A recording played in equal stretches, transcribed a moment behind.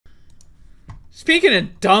Speaking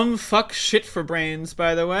of dumb fuck shit for brains,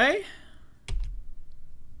 by the way.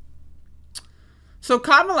 So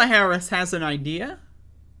Kamala Harris has an idea.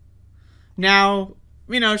 Now,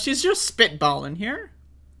 you know, she's just spitballing here.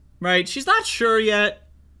 Right? She's not sure yet.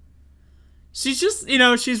 She's just, you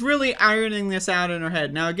know, she's really ironing this out in her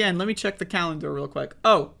head. Now, again, let me check the calendar real quick.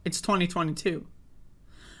 Oh, it's 2022.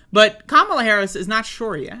 But Kamala Harris is not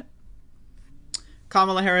sure yet.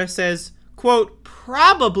 Kamala Harris says, quote,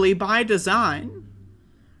 probably by design,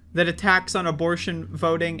 that attacks on abortion,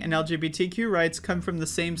 voting, and LGBTQ rights come from the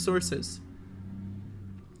same sources.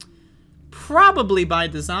 Probably by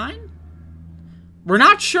design? We're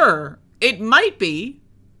not sure. It might be,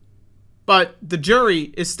 but the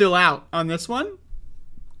jury is still out on this one.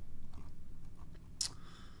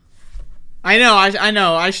 I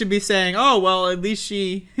know. I should be saying, oh, well, at least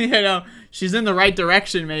she, you know, she's in the right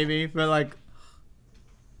direction, maybe. But, like,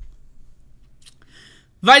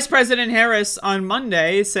 Vice President Harris on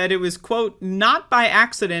Monday said it was, quote, not by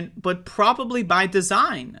accident, but probably by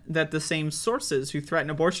design that the same sources who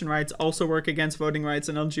threaten abortion rights also work against voting rights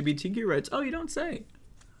and LGBTQ rights. Oh, you don't say.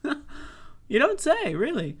 You don't say,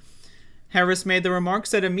 really. Harris made the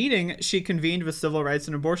remarks at a meeting she convened with civil rights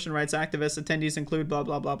and abortion rights activists. Attendees include blah,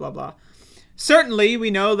 blah, blah, blah, blah. Certainly,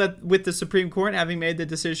 we know that with the Supreme Court having made the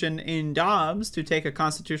decision in Dobbs to take a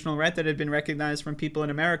constitutional right that had been recognized from people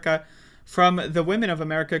in America, from the women of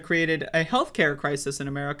America, created a healthcare crisis in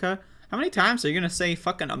America. How many times are you going to say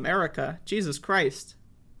fucking America? Jesus Christ.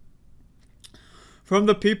 From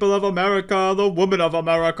the people of America, the women of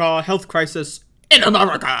America, health crisis in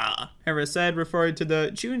America, Harris said, referring to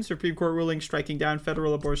the June Supreme Court ruling striking down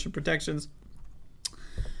federal abortion protections.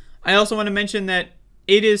 I also want to mention that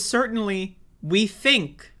it is certainly, we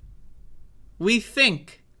think, we're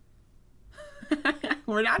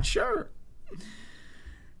not sure.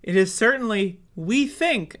 It is certainly, we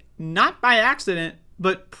think, not by accident,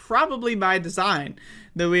 but probably by design,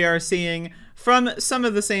 that we are seeing from some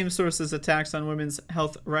of the same sources attacks on women's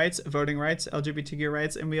health rights, voting rights, LGBTQ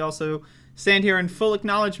rights, and we also stand here in full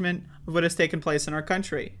acknowledgement of what has taken place in our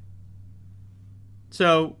country.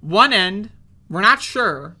 So, one end, we're not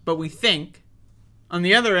sure, but we think. On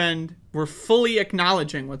the other end, we're fully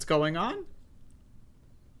acknowledging what's going on.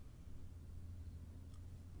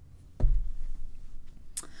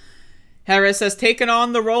 Harris has taken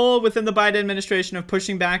on the role within the Biden administration of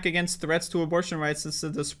pushing back against threats to abortion rights since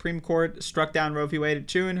the Supreme Court struck down Roe v. Wade in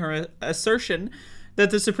June. Her assertion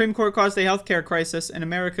that the Supreme Court caused a healthcare crisis in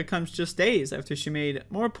America comes just days after she made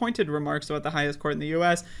more pointed remarks about the highest court in the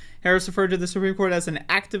U.S. Harris referred to the Supreme Court as an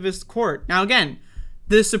activist court. Now, again,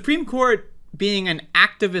 the Supreme Court being an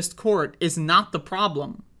activist court is not the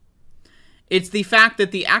problem. It's the fact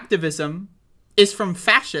that the activism is from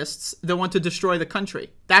fascists that want to destroy the country.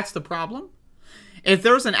 That's the problem. If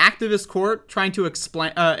there was an activist court trying to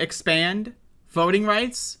expand voting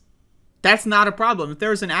rights, that's not a problem. If there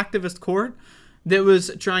was an activist court that was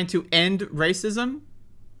trying to end racism,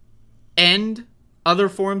 end other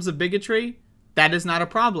forms of bigotry, that is not a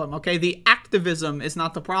problem, okay? The activism is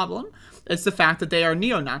not the problem. It's the fact that they are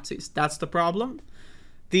neo-Nazis. That's the problem.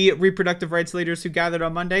 The reproductive rights leaders who gathered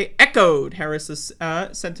on Monday echoed Harris's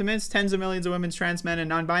sentiments. Tens of millions of women, trans men, and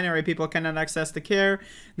non-binary people cannot access the care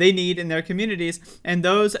they need in their communities. And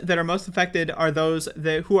those that are most affected are those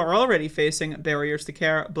who are already facing barriers to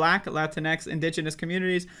care. Black, Latinx, Indigenous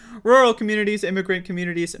communities, rural communities, immigrant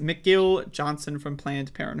communities, McGill Johnson from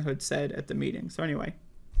Planned Parenthood said at the meeting. So anyway,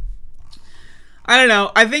 I don't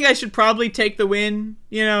know. I think I should probably take the win,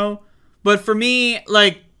 you know. But for me,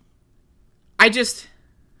 like, I just...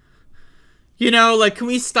 You know, like, can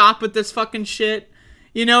we stop with this fucking shit?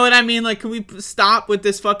 You know what I mean? Like, can we stop with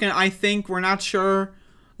this fucking, I think, we're not sure?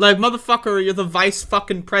 Like, motherfucker, you're the vice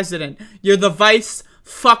fucking president. You're the vice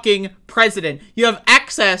fucking president. You have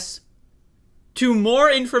access to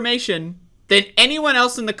more information than anyone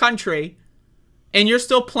else in the country, and you're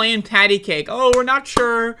still playing patty cake. Oh, we're not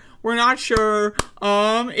sure. We're not sure.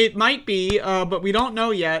 It might be, but we don't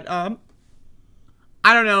know yet. I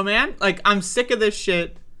don't know, man. Like, I'm sick of this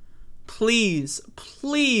shit. Please,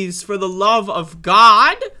 please, for the love of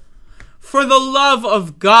God,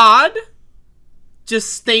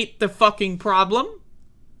 just state the fucking problem.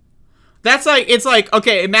 That's like, it's like,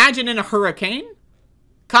 okay, imagine in a hurricane,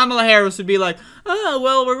 Kamala Harris would be like, oh,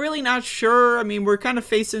 well, we're really not sure. I mean, we're kind of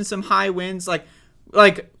facing some high winds,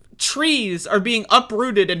 like trees are being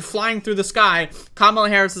uprooted and flying through the sky. Kamala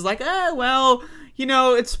Harris is like, oh, well, you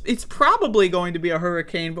know, it's probably going to be a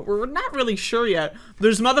hurricane, but we're not really sure yet.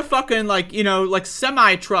 There's motherfucking, like, you know, like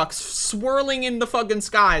semi-trucks swirling in the fucking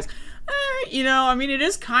skies. You know, I mean, it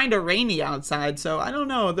is kind of rainy outside, so I don't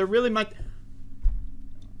know. There really might...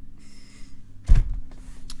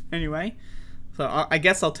 Anyway, so I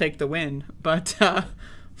guess I'll take the win. But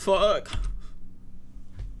fuck.